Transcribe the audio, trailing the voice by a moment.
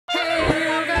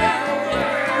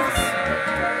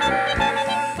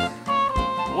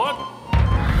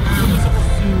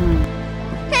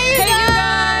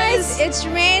it's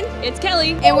Jermaine. It's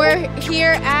Kelly. And we're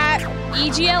here at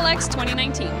EGLX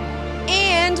 2019.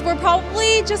 And we're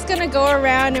probably just gonna go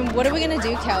around and what are we gonna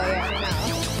do, Kelly? I don't know.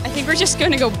 I think we're just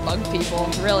gonna go bug people,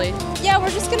 really. Yeah, we're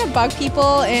just gonna bug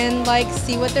people and like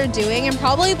see what they're doing and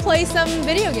probably play some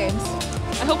video games.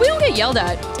 I hope we don't get yelled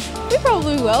at. We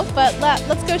probably will, but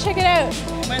let's go check it out.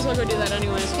 Might as well go do that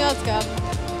anyways. Yeah, let's go.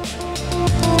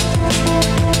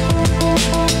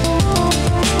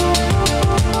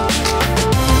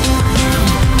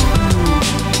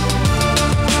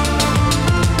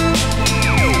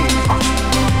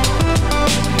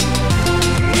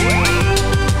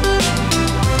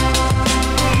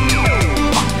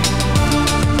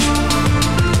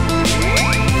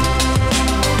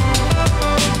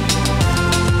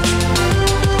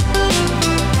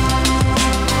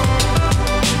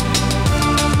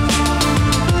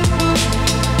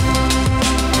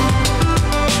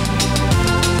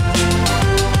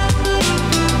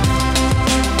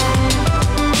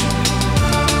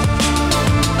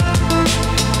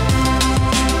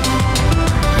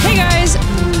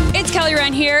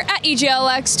 Here at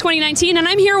EGLX 2019, and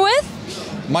I'm here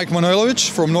with Mike Manojlovic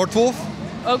from Northwolf.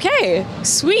 Okay,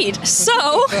 sweet.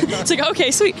 So it's like,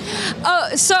 okay, sweet.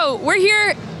 So we're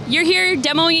here. You're here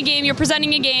demoing a game. You're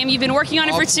presenting a game. You've been working on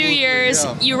it for 2 years.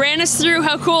 Yeah. You ran us through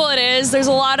how cool it is. There's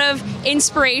a lot of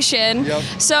inspiration. Yep.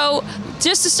 So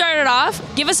just to start it off,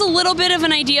 give us a little bit of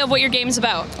an idea of what your game's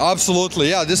about. Absolutely,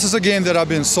 yeah. This is a game that I've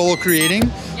been solo creating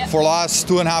for the last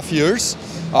 2.5 years.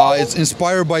 It's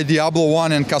inspired by Diablo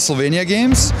 1 and Castlevania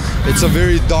games. It's a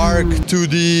very dark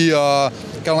 2D,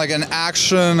 kind of like an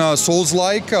action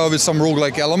Souls-like with some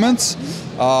roguelike elements.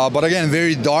 But again,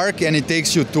 very dark, and it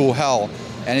takes you to hell.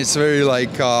 And it's very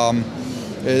like,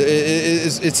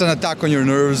 it's an attack on your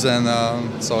nerves,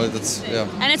 and so that's, yeah.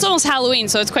 And it's almost Halloween,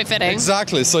 so it's quite fitting.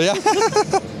 Exactly, so yeah.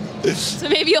 So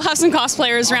maybe you'll have some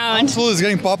cosplayers around. Absolutely, it's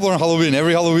getting popular on Halloween.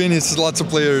 Every Halloween, it's lots of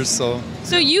players. So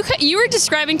you were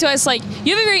describing to us, like,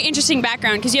 you have a very interesting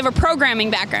background because you have a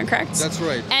programming background, correct? That's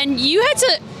right. And you had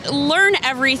to learn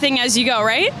everything as you go,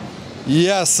 right?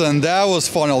 Yes, and that was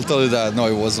fun. I'll tell you that. No,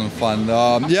 it wasn't fun.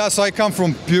 Yeah, so I come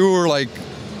from pure, like,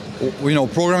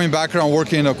 programming background,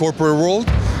 working in a corporate world,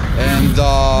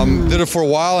 and did it for a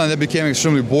while, and then became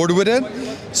extremely bored with it.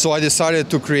 So I decided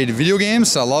to create video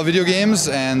games. I love video games,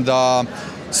 and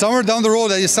somewhere down the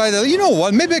road I decided, you know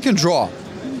what, maybe I can draw.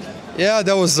 Yeah,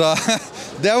 that was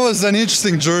that was an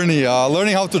interesting journey.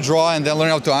 Learning how to draw and then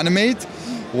learning how to animate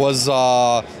was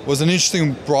an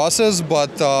interesting process.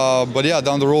 But yeah,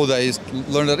 down the road I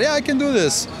learned that I can do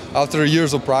this after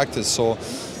years of practice. So.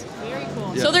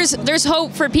 Yeah. So there's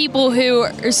hope for people who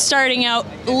are starting out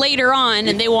later on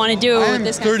and they want to do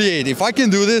this. I'm 38. If I can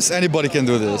do this, anybody can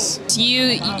do this.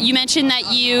 You mentioned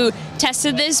that you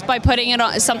tested this by putting it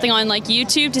on something on like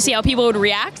YouTube to see how people would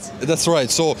react. That's right.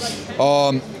 So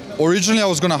originally I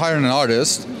was going to hire an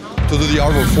artist to do the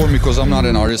artwork for me because I'm not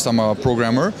an artist. I'm a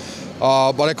programmer,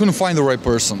 but I couldn't find the right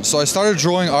person. So I started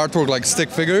drawing artwork like stick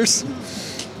figures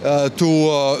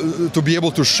to be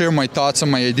able to share my thoughts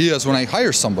and my ideas when I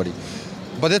hire somebody.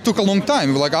 But that took a long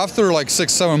time. Like after like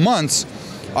 6-7 months,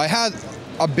 I had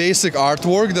a basic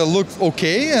artwork that looked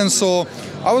okay, and so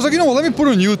I was like, let me put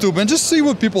it on YouTube and just see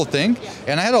what people think.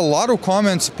 And I had a lot of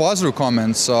comments, positive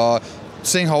comments,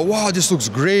 saying how, wow, this looks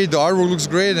great, the artwork looks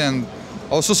great, and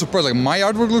I was so surprised, like my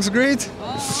artwork looks great.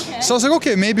 Oh, okay. So I was like,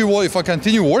 okay, maybe if I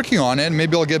continue working on it,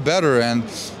 maybe I'll get better. And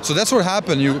so that's what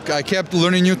happened. I kept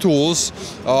learning new tools.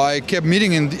 I kept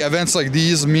meeting in events like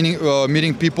these,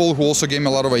 meeting people who also gave me a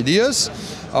lot of ideas.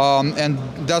 And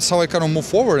that's how I kind of move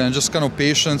forward, and just kind of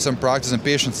patience and practice, and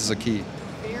patience is a key.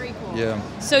 Very cool.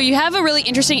 Yeah. So you have a really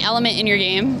interesting element in your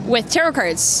game with tarot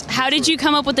cards. How did you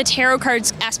come up with the tarot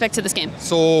cards aspect to this game?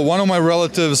 So one of my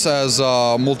relatives has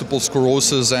multiple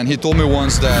sclerosis, and he told me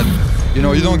once that, you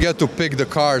don't get to pick the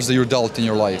cards that you're dealt in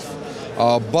your life,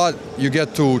 but you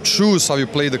get to choose how you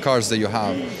play the cards that you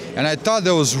have. And I thought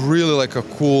that was really like a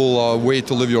cool way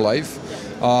to live your life.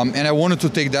 And I wanted to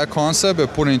take that concept and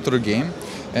put it into the game.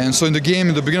 And so in the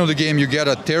beginning of the game, you get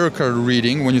a tarot card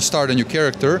reading when you start a new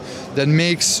character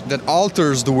that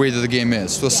alters the way that the game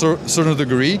is to a certain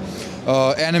degree.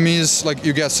 Enemies, like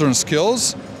you get certain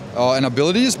skills and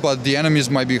abilities, but the enemies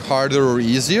might be harder or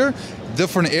easier.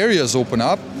 Different areas open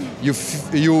up.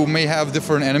 You may have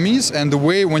different enemies, and the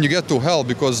way when you get to hell,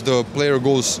 because the player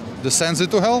descends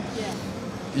into hell,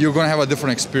 you're going to have a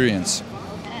different experience.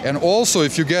 And also,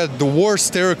 if you get the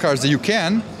worst tarot cards that you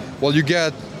can, well, you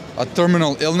get a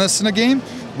terminal illness in a game,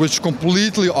 which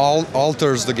completely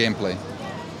alters the gameplay.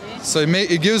 So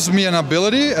it gives me an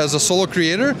ability as a solo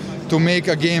creator to make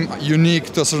a game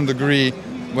unique to a certain degree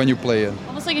when you play it.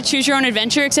 Almost like a choose your own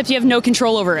adventure, except you have no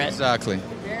control over it. Exactly.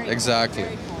 Exactly.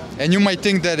 And you might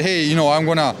think that, hey, you know, I'm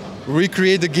gonna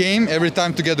recreate the game every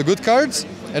time to get the good cards,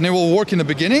 and it will work in the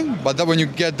beginning, but then when you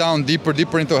get down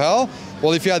deeper into hell,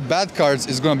 well, if you had bad cards,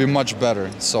 it's gonna be much better.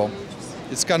 So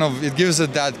it's kind of, it gives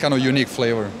it that kind of unique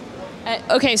flavor.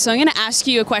 Okay, so I'm gonna ask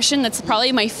you a question that's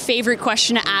probably my favorite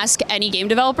question to ask any game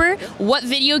developer. What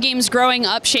video games growing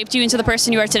up shaped you into the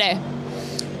person you are today?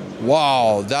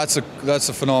 Wow, that's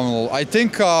a phenomenal. I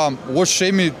think what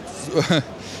shaped me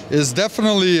is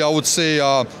definitely, I would say,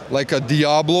 like a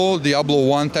Diablo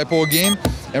 1 type of a game.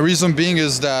 And reason being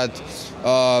is that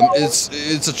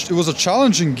it was a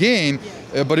challenging game,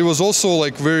 but it was also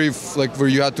like where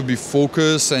you had to be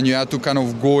focused and you had to kind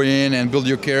of go in and build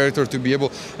your character to be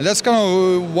able. And that's kind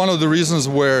of one of the reasons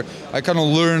where I kind of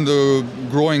learned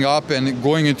growing up and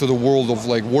going into the world of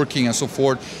like working and so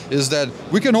forth, is that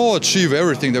we can all achieve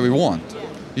everything that we want.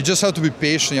 You just have to be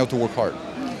patient. You have to work hard.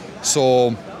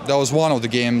 So that was one of the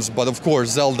games, but of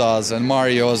course Zeldas and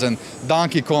Marios and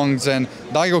Donkey Kongs, and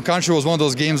Donkey Kong Country was one of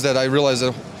those games that I realized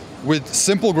that with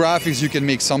simple graphics you can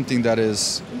make something that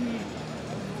is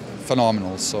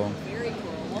phenomenal. So very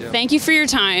cool. Well, thank you for your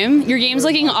time. Your game's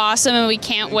looking awesome and we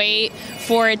can't wait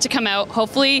for it to come out.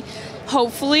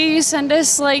 Hopefully send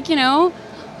us, like, you know,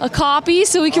 a copy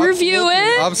so we can review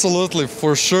it. Absolutely,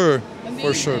 for sure. Amazing.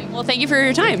 For sure. Well, thank you for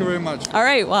your time. Thank you very much. All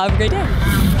right, well, have a great day.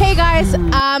 Hey guys, the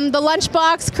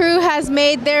Lunchbox crew has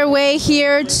made their way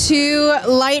here to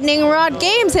Lightning Rod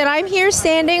Games, and I'm here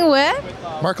standing with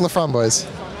Mark Laframboise.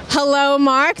 Hello,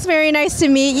 Mark. It's very nice to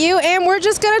meet you. And we're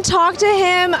just going to talk to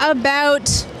him about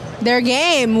their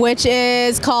game, which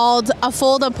is called A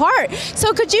Fold Apart.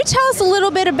 So could you tell us a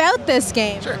little bit about this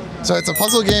game? Sure. So it's a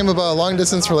puzzle game about a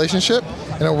long-distance relationship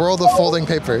in a world of folding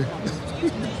paper.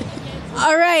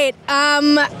 All right.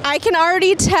 I can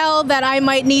already tell that I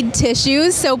might need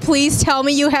tissues, so please tell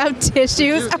me you have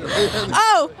tissues.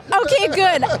 Oh, okay,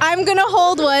 good. I'm going to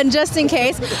hold one just in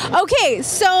case. Okay,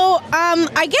 so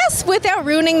I guess without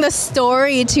ruining the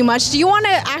story too much, do you want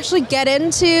to actually get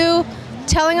into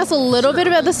telling us a little bit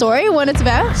about the story, what it's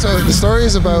about? So the story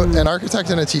is about an architect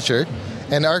and a teacher,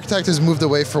 and the architect has moved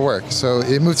away for work. So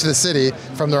he moved to the city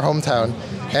from their hometown.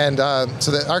 And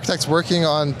so the architect's working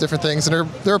on different things, and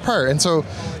they're apart. And so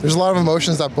there's a lot of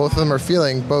emotions that both of them are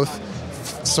feeling, both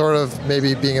sort of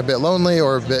maybe being a bit lonely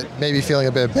or maybe feeling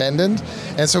a bit abandoned.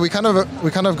 And so we kind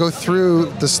of go through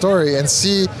the story and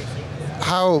see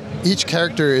how each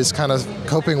character is kind of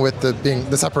coping with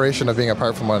the separation of being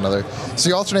apart from one another. So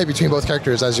you alternate between both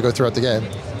characters as you go throughout the game.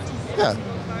 Yeah.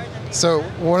 So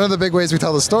one of the big ways we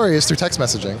tell the story is through text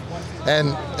messaging. And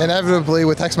inevitably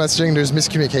with text messaging, there's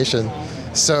miscommunication.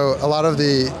 So a lot of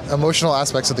the emotional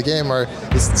aspects of the game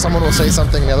is someone will say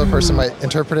something and the other person might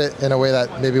interpret it in a way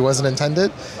that maybe wasn't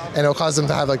intended, and it'll cause them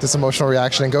to have like this emotional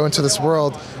reaction and go into this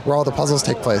world where all the puzzles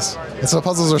take place. And so the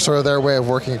puzzles are sort of their way of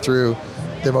working through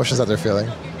the emotions that they're feeling.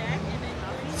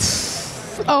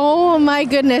 Oh my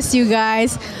goodness, you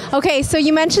guys. Okay, so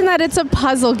you mentioned that it's a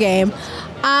puzzle game.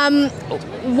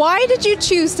 Why did you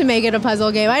choose to make it a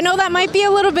puzzle game? I know that might be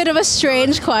a little bit of a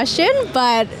strange question,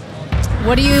 but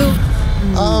what do you...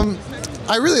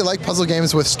 I really like puzzle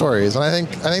games with stories, and I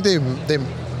think they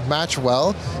match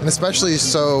well, and especially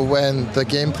so when the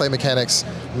gameplay mechanics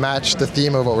match the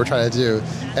theme of what we're trying to do.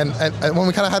 And when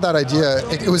we kind of had that idea,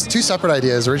 it was two separate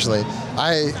ideas originally.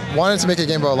 I wanted to make a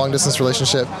game about a long-distance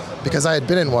relationship because I had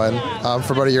been in one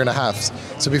for about 1.5 years.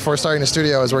 So before starting the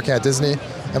studio, I was working at Disney,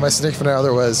 and my significant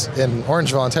other was in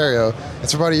Orangeville, Ontario. And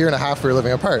so for about 1.5 years, we were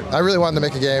living apart. I really wanted to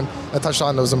make a game that touched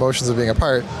on those emotions of being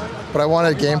apart, but I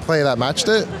wanted gameplay that matched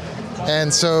it.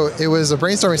 And so it was a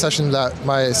brainstorming session that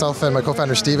myself and my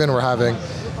co-founder Steven were having,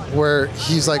 where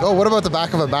he's like, oh, what about the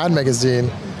back of a Mad magazine,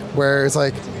 where it's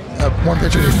like one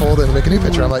picture you fold it and make a new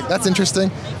picture. I'm like, that's interesting.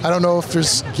 I don't know if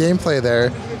there's gameplay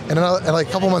there. And like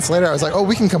a couple months later, I was like, oh,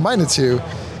 we can combine the two.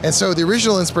 And so the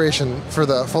original inspiration for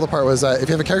the fold apart was that if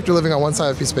you have a character living on one side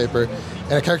of a piece of paper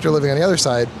and a character living on the other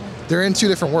side, they're in two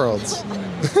different worlds.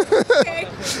 Okay.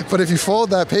 But if you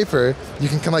fold that paper, you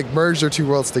can kind of like merge their two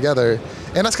worlds together.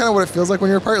 And that's kind of what it feels like when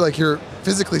you're apart. Like you're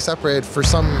physically separated for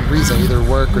some reason, either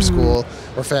work or school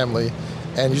or family.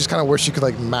 And you just kind of wish you could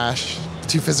like mash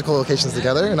two physical locations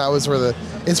together. And that was where the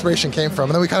inspiration came from.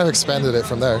 And then we kind of expanded it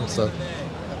from there. So.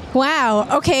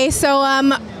 Wow. Okay. So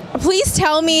please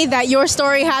tell me that your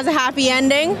story has a happy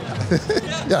ending.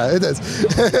 Yeah, it does.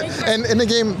 and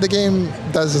the game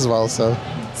does as well. So.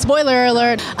 Spoiler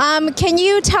alert. Can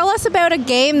you tell us about a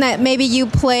game that maybe you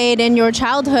played in your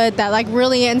childhood that like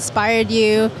really inspired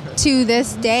you to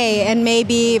this day and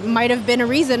maybe might have been a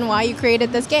reason why you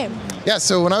created this game? Yeah,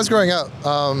 so when I was growing up,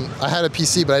 I had a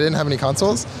PC, but I didn't have any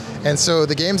consoles. And so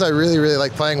the games I really, really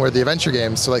liked playing were the adventure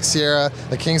games. So like Sierra,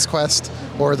 like King's Quest,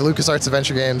 or the LucasArts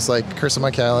adventure games like Curse of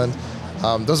Monkey Island.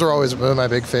 Those were always one of my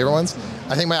big favorite ones.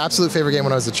 I think my absolute favorite game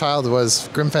when I was a child was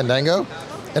Grim Fandango.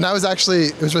 And that was actually,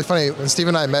 it was really funny, when Steve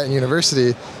and I met in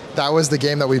university, that was the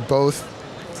game that we both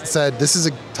said, this is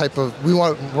a type of, we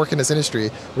want to work in this industry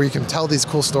where you can tell these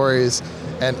cool stories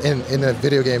and in a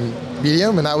video game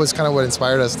medium, and that was kind of what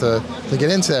inspired us to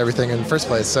get into everything in the first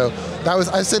place. So that was,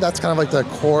 I'd say that's kind of like the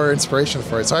core inspiration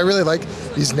for it. So I really like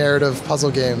these narrative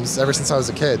puzzle games ever since I was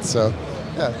a kid, so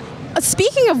yeah.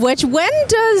 Speaking of which, when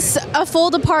does a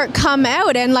Fold Apart come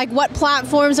out, and like what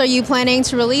platforms are you planning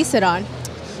to release it on?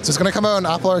 So it's going to come out on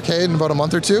Apple Arcade in about a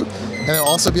month or two, and it'll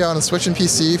also be out on Switch and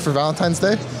PC for Valentine's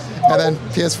Day, and then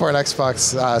PS4 and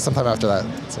Xbox sometime after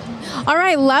that. So. All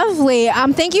right, lovely.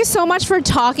 Thank you so much for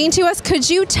talking to us. Could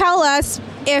you tell us,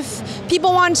 if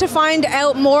people want to find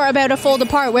out more about a Fold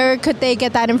Apart, where could they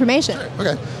get that information?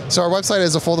 Okay, so our website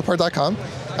is afoldapart.com.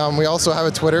 We also have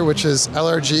a Twitter, which is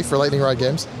LRG for Lightning Rod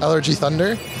Games, LRG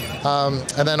Thunder,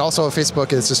 and then also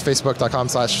Facebook is just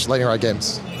facebook.com/Lightning Rod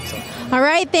Games. So. All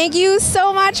right, thank you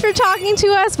so much for talking to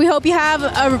us. We hope you have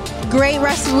a great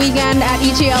rest of the weekend at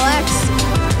EGLX.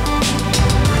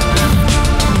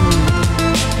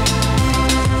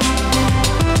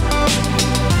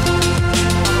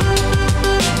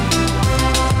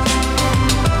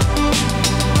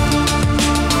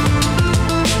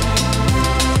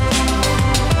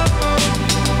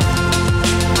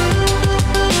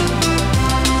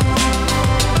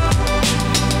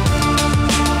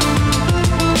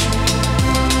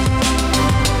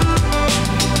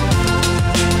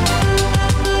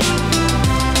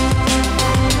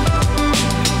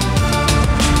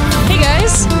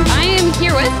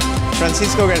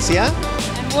 Francisco Garcia.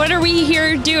 And what are we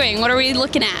here doing? What are we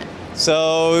looking at?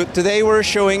 So today we're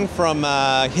showing from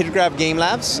Hit Grab Game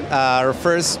Labs, our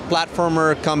first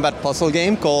platformer combat puzzle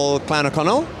game called Clan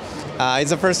O'Connell. It's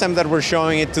the first time that we're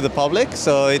showing it to the public,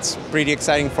 so it's pretty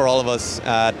exciting for all of us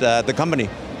at the company.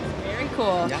 Very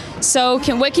cool. Yeah. So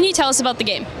what can you tell us about the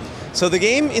game? So in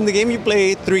the game you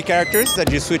play 3 characters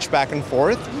that you switch back and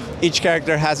forth. Each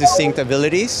character has distinct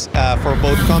abilities for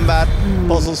both combat,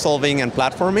 puzzle solving, and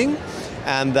platforming.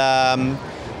 And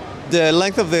the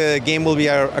length of the game will be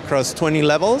across 20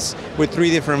 levels with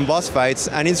 3 different boss fights.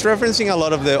 And it's referencing a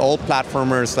lot of the old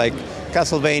platformers like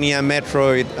Castlevania,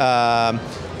 Metroid,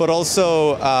 but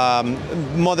also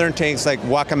modern takes like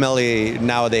Guacamelee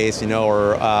nowadays,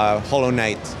 or Hollow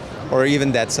Knight, or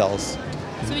even Dead Cells.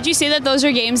 So would you say that those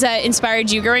are games that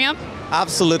inspired you growing up?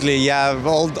 Absolutely, yeah.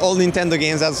 All Nintendo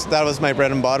games, that was my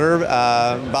bread and butter.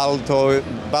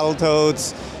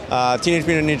 Battletoads, Teenage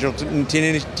Mutant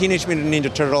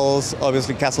Ninja Turtles,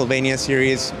 obviously Castlevania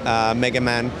series, Mega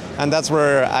Man, and that's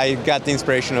where I got the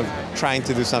inspiration of trying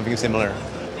to do something similar.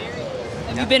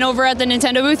 Have you been over at the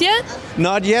Nintendo booth yet?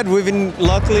 Not yet.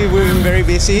 Luckily we've been very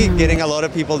busy getting a lot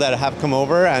of people that have come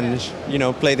over and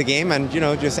play the game and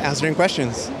just answering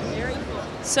questions.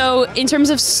 So in terms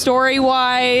of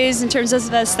story-wise, in terms of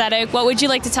the aesthetic, what would you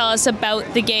like to tell us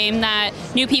about the game that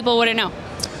new people wouldn't know?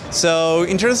 So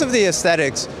in terms of the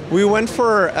aesthetics, we went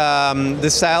for the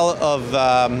style of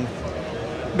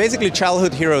basically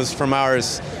childhood heroes from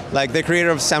ours, like the creator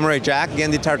of Samurai Jack,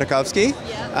 Genndy Tartakovsky.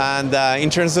 Yeah. And in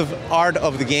terms of art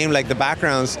of the game, like the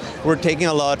backgrounds, we're taking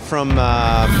a lot from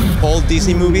old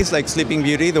Disney movies like Sleeping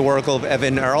Beauty, the work of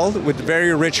Evan Earl, with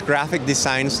very rich graphic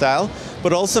design style,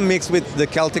 but also mixed with the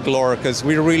Celtic lore, because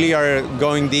we really are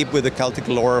going deep with the Celtic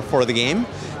lore for the game.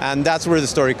 And that's where the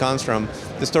story comes from.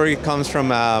 The story comes from,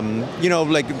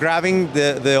 like grabbing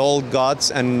the old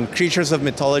gods and creatures of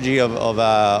mythology of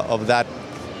that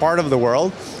part of the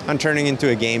world and turning into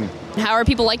a game. How are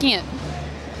people liking it?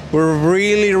 We're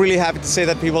really, really happy to say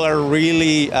that people are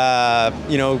really,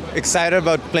 excited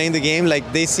about playing the game.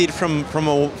 Like they see it from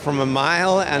a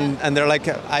mile, and they're like,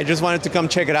 I just wanted to come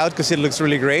check it out because it looks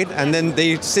really great. And then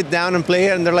they sit down and play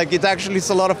it, and they're like, it's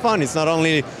a lot of fun. It's not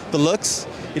only the looks,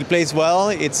 it plays well,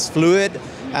 it's fluid,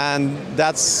 and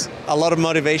that's a lot of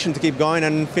motivation to keep going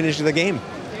and finish the game.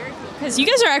 Because you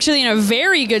guys are actually in a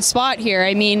very good spot here.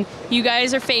 I mean, you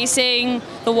guys are facing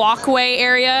the walkway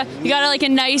area. You got like a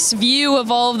nice view of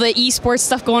all of the esports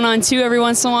stuff going on too every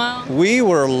once in a while. We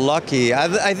were lucky.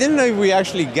 I didn't know if we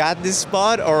actually got this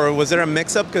spot, or was there a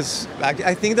mix-up? Because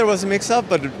I think there was a mix-up,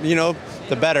 but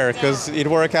the better, because it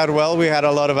worked out well. We had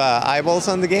a lot of eyeballs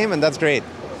on the game, and that's great.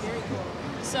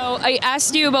 So I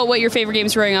asked you about what your favorite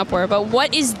games growing up were, but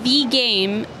what is the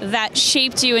game that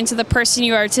shaped you into the person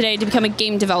you are today to become a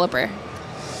game developer?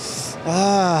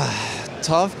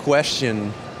 Tough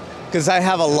question. because I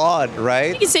have a lot,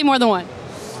 right? You can say more than one.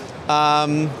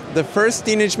 The first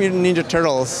Teenage Mutant Ninja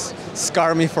Turtles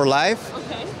scarred me for life.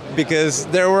 Okay. Because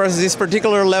there was this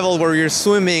particular level where you're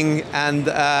swimming and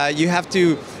you have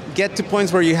to get to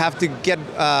points where you have to get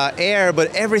air,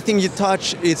 but everything you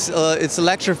touch, it's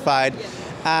electrified.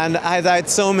 And I died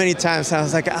so many times. I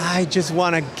was like, I just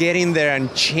want to get in there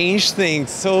and change things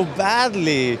so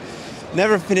badly.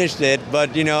 Never finished it,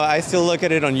 but you know, I still look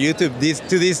at it on YouTube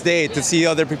to this day to see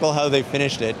other people how they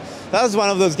finished it. That was one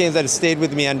of those games that stayed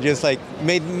with me and just like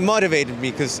motivated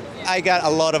me because I got a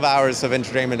lot of hours of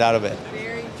entertainment out of it.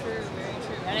 Very true, very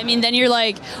true. And I mean, then you're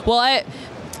like, well, I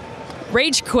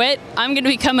rage quit. I'm going to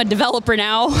become a developer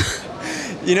now.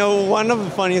 You know, one of the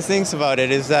funniest things about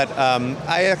it is that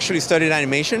I actually studied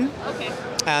animation. Okay.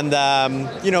 And,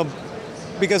 you know,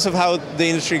 because of how the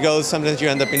industry goes, sometimes you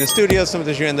end up in a studio,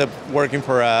 sometimes you end up working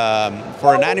for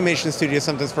an animation studio,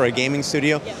 sometimes for a gaming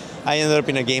studio. Yeah. I ended up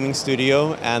in a gaming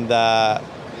studio, and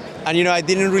you know, I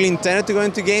didn't really intend to go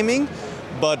into gaming,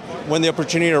 but when the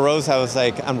opportunity arose, I was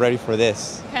like, I'm ready for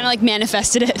this. Kind of like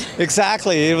manifested it.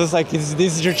 Exactly. It was like, this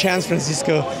is your chance,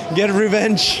 Francisco. Get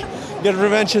revenge. Get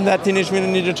revenge in that Teenage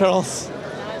Mutant Ninja Turtles.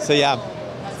 So yeah.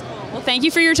 Well, thank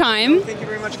you for your time. Thank you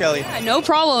very much, Kelly. Yeah, no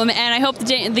problem, and I hope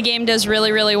the game does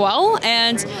really, really well.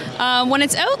 And when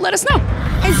it's out, let us know.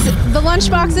 The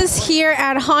Lunchbox is here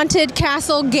at Haunted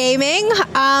Castle Gaming,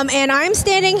 and I'm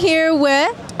standing here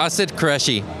with Acid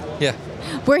Qureshi. Yeah.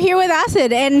 We're here with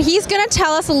Acid, and he's going to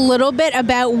tell us a little bit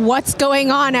about what's going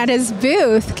on at his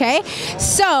booth. Okay,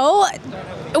 so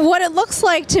what it looks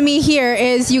like to me here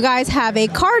is you guys have a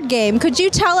card game. Could you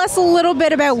tell us a little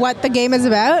bit about what the game is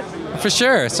about? For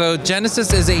sure. So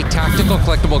Genesis is a tactical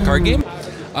collectible card game.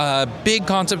 Big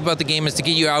concept about the game is to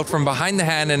get you out from behind the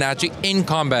hand and actually in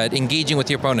combat, engaging with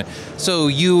your opponent. So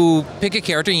you pick a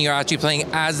character and you're actually playing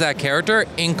as that character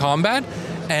in combat.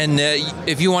 And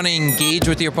if you want to engage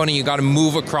with your opponent, you got to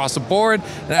move across the board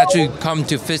and actually come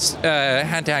to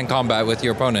hand-to-hand combat with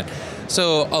your opponent.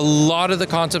 So a lot of the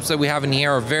concepts that we have in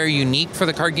here are very unique for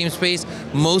the card game space.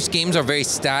 Most games are very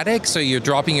static, so you're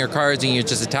dropping your cards and you're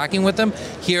just attacking with them.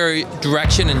 Here,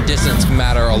 direction and distance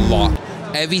matter a lot.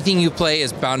 Everything you play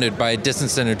is bounded by a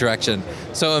distance and a direction.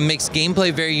 So it makes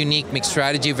gameplay very unique, makes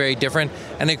strategy very different,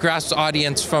 and it grasps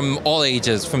audience from all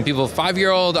ages, from people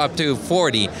 5-year-old up to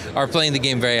 40 are playing the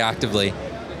game very actively.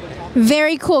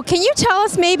 Very cool. Can you tell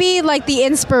us maybe like the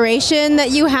inspiration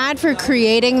that you had for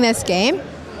creating this game?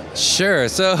 Sure.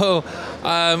 So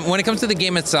when it comes to the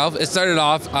game itself, it started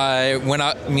off when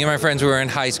me and my friends were in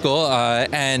high school,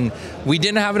 and we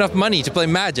didn't have enough money to play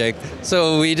Magic,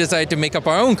 so we decided to make up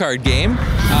our own card game,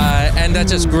 and that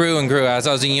just grew and grew. As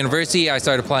I was in university, I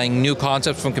started applying new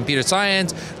concepts from computer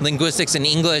science, linguistics, and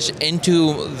English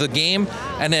into the game,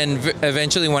 and then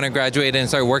eventually when I graduated and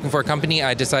started working for a company,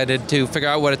 I decided to figure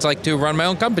out what it's like to run my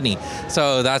own company.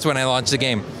 So that's when I launched the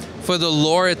game. For the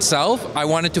lore itself, I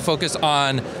wanted to focus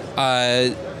on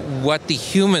what the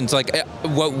humans, like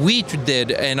what we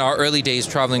did in our early days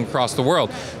traveling across the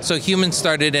world. So humans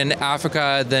started in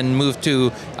Africa, then moved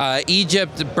to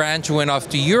Egypt, the branch went off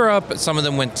to Europe, some of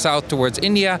them went south towards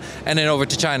India, and then over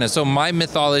to China. So my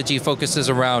mythology focuses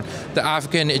around the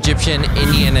African, Egyptian,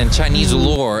 Indian, and Chinese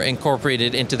lore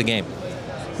incorporated into the game.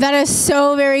 That is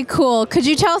so very cool. Could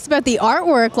you tell us about the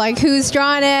artwork, like who's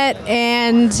drawn it,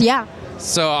 and yeah.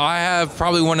 So I have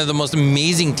probably one of the most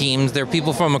amazing teams. They're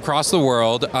people from across the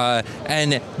world,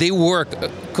 and they work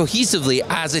cohesively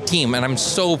as a team, and I'm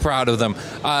so proud of them.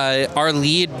 Our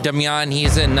lead, Damian,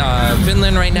 he's in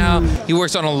Finland right now. He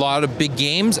works on a lot of big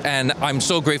games, and I'm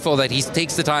so grateful that he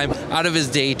takes the time out of his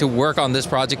day to work on this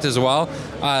project as well.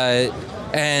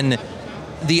 And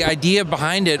the idea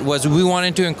behind it was we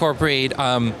wanted to incorporate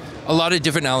a lot of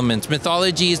different elements,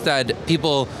 mythologies that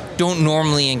people don't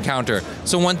normally encounter.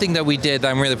 So one thing that we did that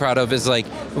I'm really proud of is like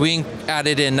we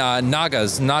added in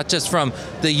Nagas, not just from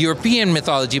the European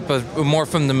mythology, but more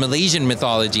from the Malaysian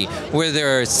mythology, where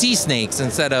there are sea snakes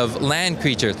instead of land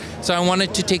creatures. So I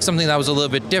wanted to take something that was a little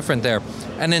bit different there.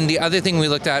 And then the other thing we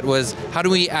looked at was how do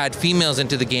we add females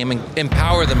into the game and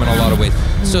empower them in a lot of ways.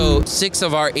 So 6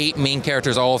 of our 8 main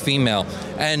characters are all female.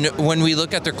 And when we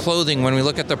look at their clothing, when we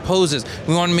look at their poses,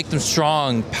 we want to make them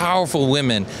strong, powerful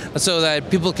women so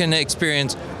that people can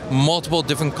experience multiple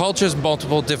different cultures,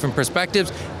 multiple different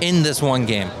perspectives in this one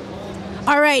game.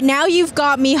 All right, now you've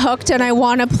got me hooked and I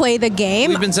want to play the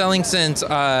game. We've been selling since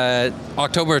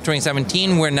October of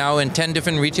 2017. We're now in 10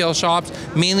 different retail shops,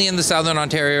 mainly in the Southern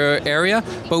Ontario area,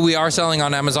 but we are selling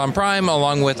on Amazon Prime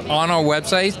along with on our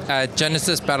website at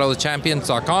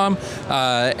genesisbattleofchampions.com,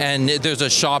 and there's a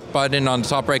shop button on the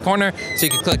top right corner, so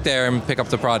you can click there and pick up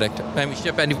the product. And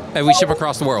we ship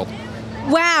across the world.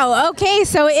 Wow. Okay,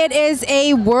 so it is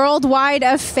a worldwide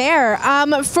affair.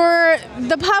 For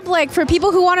the public, for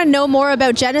people who want to know more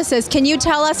about Genesis, can you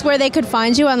tell us where they could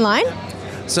find you online?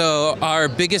 So our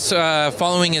biggest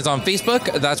following is on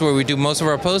Facebook. That's where we do most of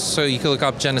our posts. So you can look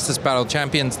up Genesis Battle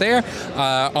Champions there.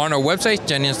 On our website,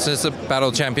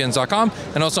 genesisbattlechampions.com,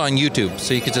 and also on YouTube.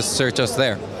 So you can just search us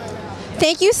there.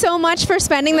 Thank you so much for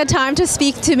spending the time to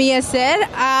speak to me, Sid.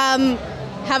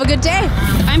 Have a good day.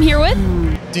 I'm here with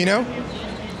Dino.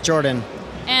 Jordan.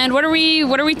 And what are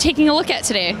we taking a look at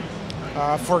today?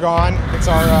 Foregone. It's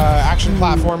our action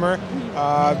platformer.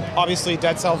 Obviously,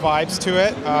 Dead Cell vibes to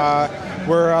it.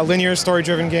 We're a linear,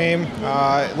 story-driven game.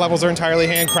 Levels are entirely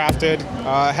handcrafted.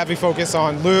 Heavy focus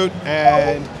on loot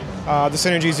and the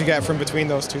synergies you get from between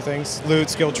those two things: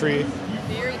 loot, skill tree.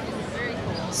 Very cool. Very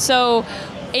cool. So,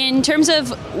 in terms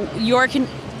of your,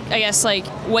 I guess, like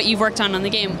what you've worked on the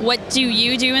game, what do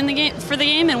you do in the game for the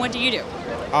game, and what do you do?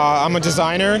 I'm a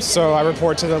designer, so I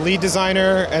report to the lead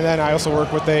designer, and then I also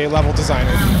work with a level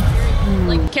designer.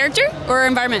 Like character or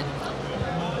environment?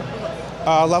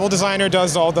 Level designer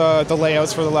does all the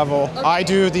layouts for the level. Okay. I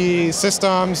do the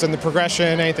systems and the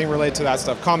progression, anything related to that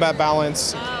stuff. Combat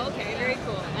balance. Okay, very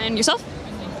cool. And yourself?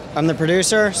 I'm the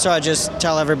producer, so I just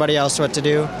tell everybody else what to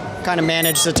do. Kind of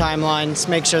manage the timelines,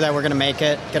 make sure that we're going to make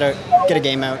it, get a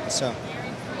game out. So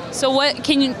what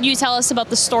can you tell us about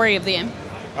the story of the game?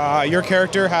 Your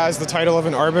character has the title of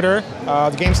an arbiter.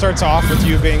 The game starts off with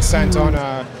you being sent on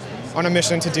a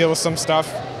mission to deal with some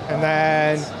stuff, and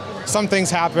then some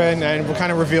things happen, and we'll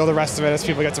kind of reveal the rest of it as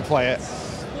people get to play it.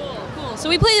 Cool. So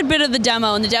we played a bit of the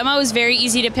demo, and the demo was very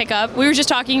easy to pick up. We were just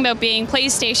talking about being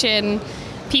PlayStation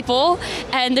people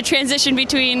and the transition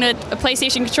between a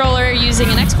PlayStation controller using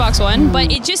an Xbox One,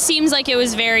 but it just seems like it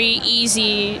was very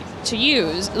easy to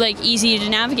use, like easy to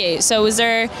navigate. So is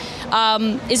there,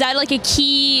 is that like a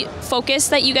key focus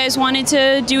that you guys wanted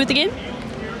to do with the game?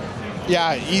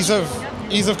 Yeah, ease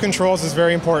of controls is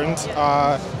very important.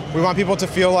 We want people to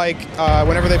feel like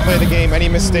whenever they play the game, any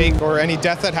mistake or any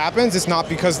death that happens, it's not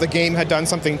because the game had done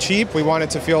something cheap. We want it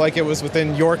to feel like it was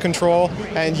within your control,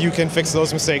 and you can fix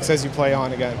those mistakes as you play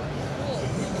on again.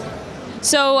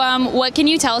 So what can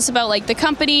you tell us about like the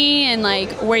company and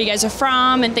like where you guys are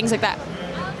from and things like that?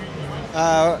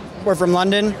 We're from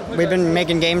London. We've been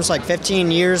making games like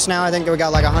 15 years now. I think we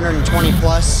got like 120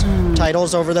 plus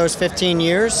titles over those 15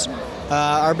 years.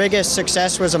 Our biggest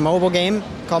success was a mobile game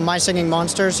called My Singing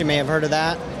Monsters. You may have heard of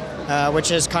that, which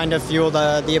has kind of fueled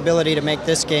the ability to make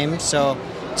this game. So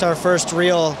it's our first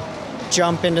real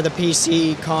jump into the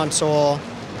PC, console,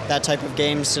 that type of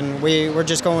games. And we're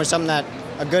just going with something that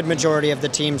a good majority of the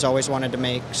teams always wanted to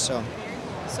make. So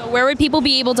where would people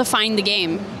be able to find the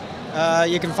game?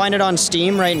 You can find it on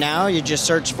Steam right now. You just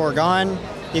search Foregone.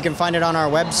 You can find it on our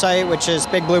website, which is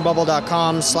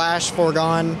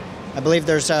bigbluebubble.com/Foregone. I believe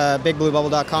there's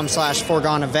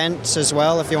bigbluebubble.com/Foregone events as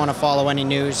well if you want to follow any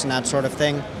news and that sort of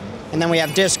thing. And then we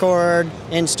have Discord,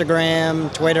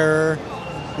 Instagram, Twitter.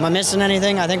 Am I missing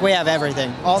anything? I think we have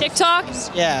everything. TikTok?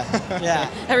 Yeah, yeah.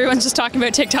 Everyone's just talking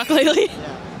about TikTok lately. Yeah.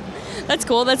 That's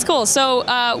cool, that's cool. So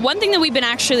one thing that we've been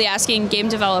actually asking game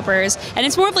developers, and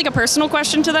it's more of like a personal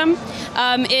question to them,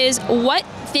 is what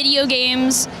video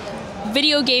games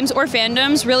or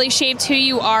fandoms really shaped who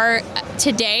you are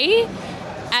today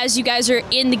as you guys are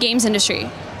in the games industry?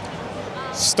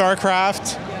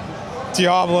 StarCraft,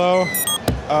 Diablo,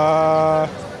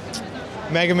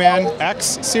 Mega Man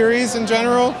X series in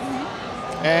general,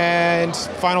 and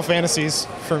Final Fantasies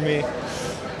for me.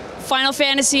 Final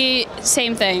Fantasy,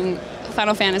 same thing.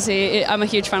 Final Fantasy, I'm a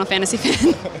huge Final Fantasy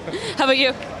fan. How about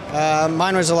you?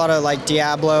 Mine was a lot of like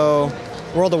Diablo,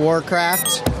 World of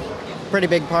Warcraft, pretty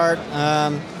big part.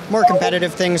 More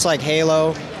competitive things like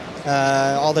Halo,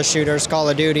 all the shooters, Call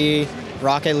of Duty,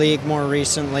 Rocket League more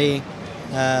recently,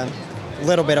 a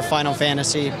little bit of Final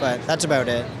Fantasy, but that's about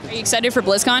it. Are you excited for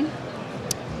BlizzCon?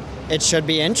 It should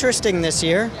be interesting this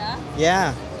year.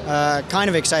 Yeah, kind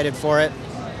of excited for it.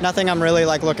 Nothing I'm really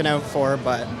like looking out for,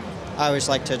 but I always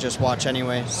like to just watch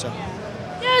anyway. So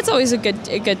yeah, it's always a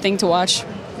good thing to watch.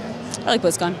 I like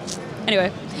BlizzCon.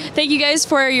 Anyway, thank you guys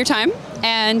for your time,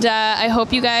 and I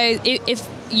hope you guys, if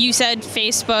you said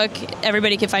Facebook,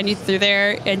 everybody can find you through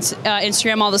there, and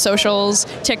Instagram, all the socials,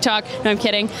 TikTok. No, I'm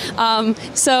kidding. Yeah,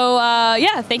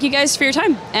 thank you guys for your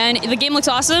time. And the game looks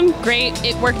awesome. Great.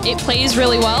 It plays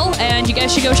really well, and you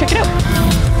guys should go check it out.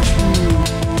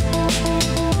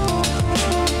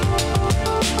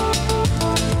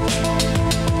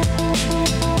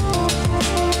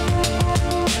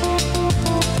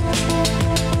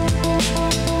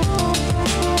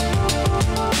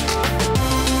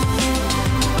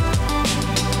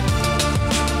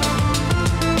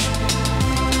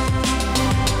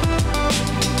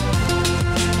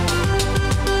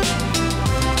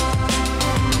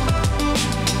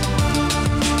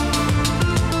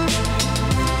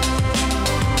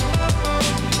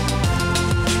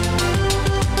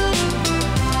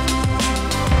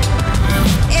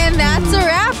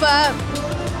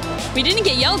 We didn't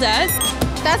get yelled at.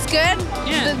 That's good.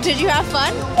 Yeah. Did you have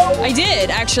fun? I did,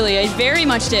 actually. I very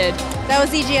much did. That was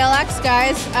EGLX,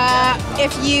 guys.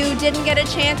 If you didn't get a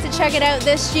chance to check it out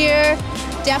this year,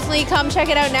 definitely come check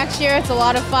it out next year. It's a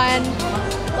lot of fun.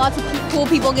 Lots of cool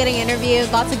people getting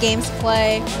interviewed, lots of games to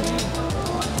play.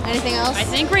 Anything else? I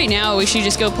think right now we should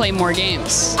just go play more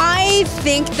games. I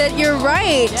think that you're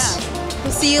right. Yeah.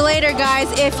 We'll see you later, guys.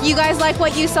 If you guys like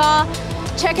what you saw,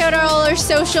 check out all our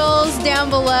socials down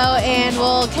below, and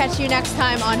we'll catch you next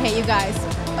time on Hey You Guys.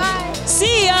 Bye.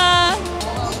 See ya!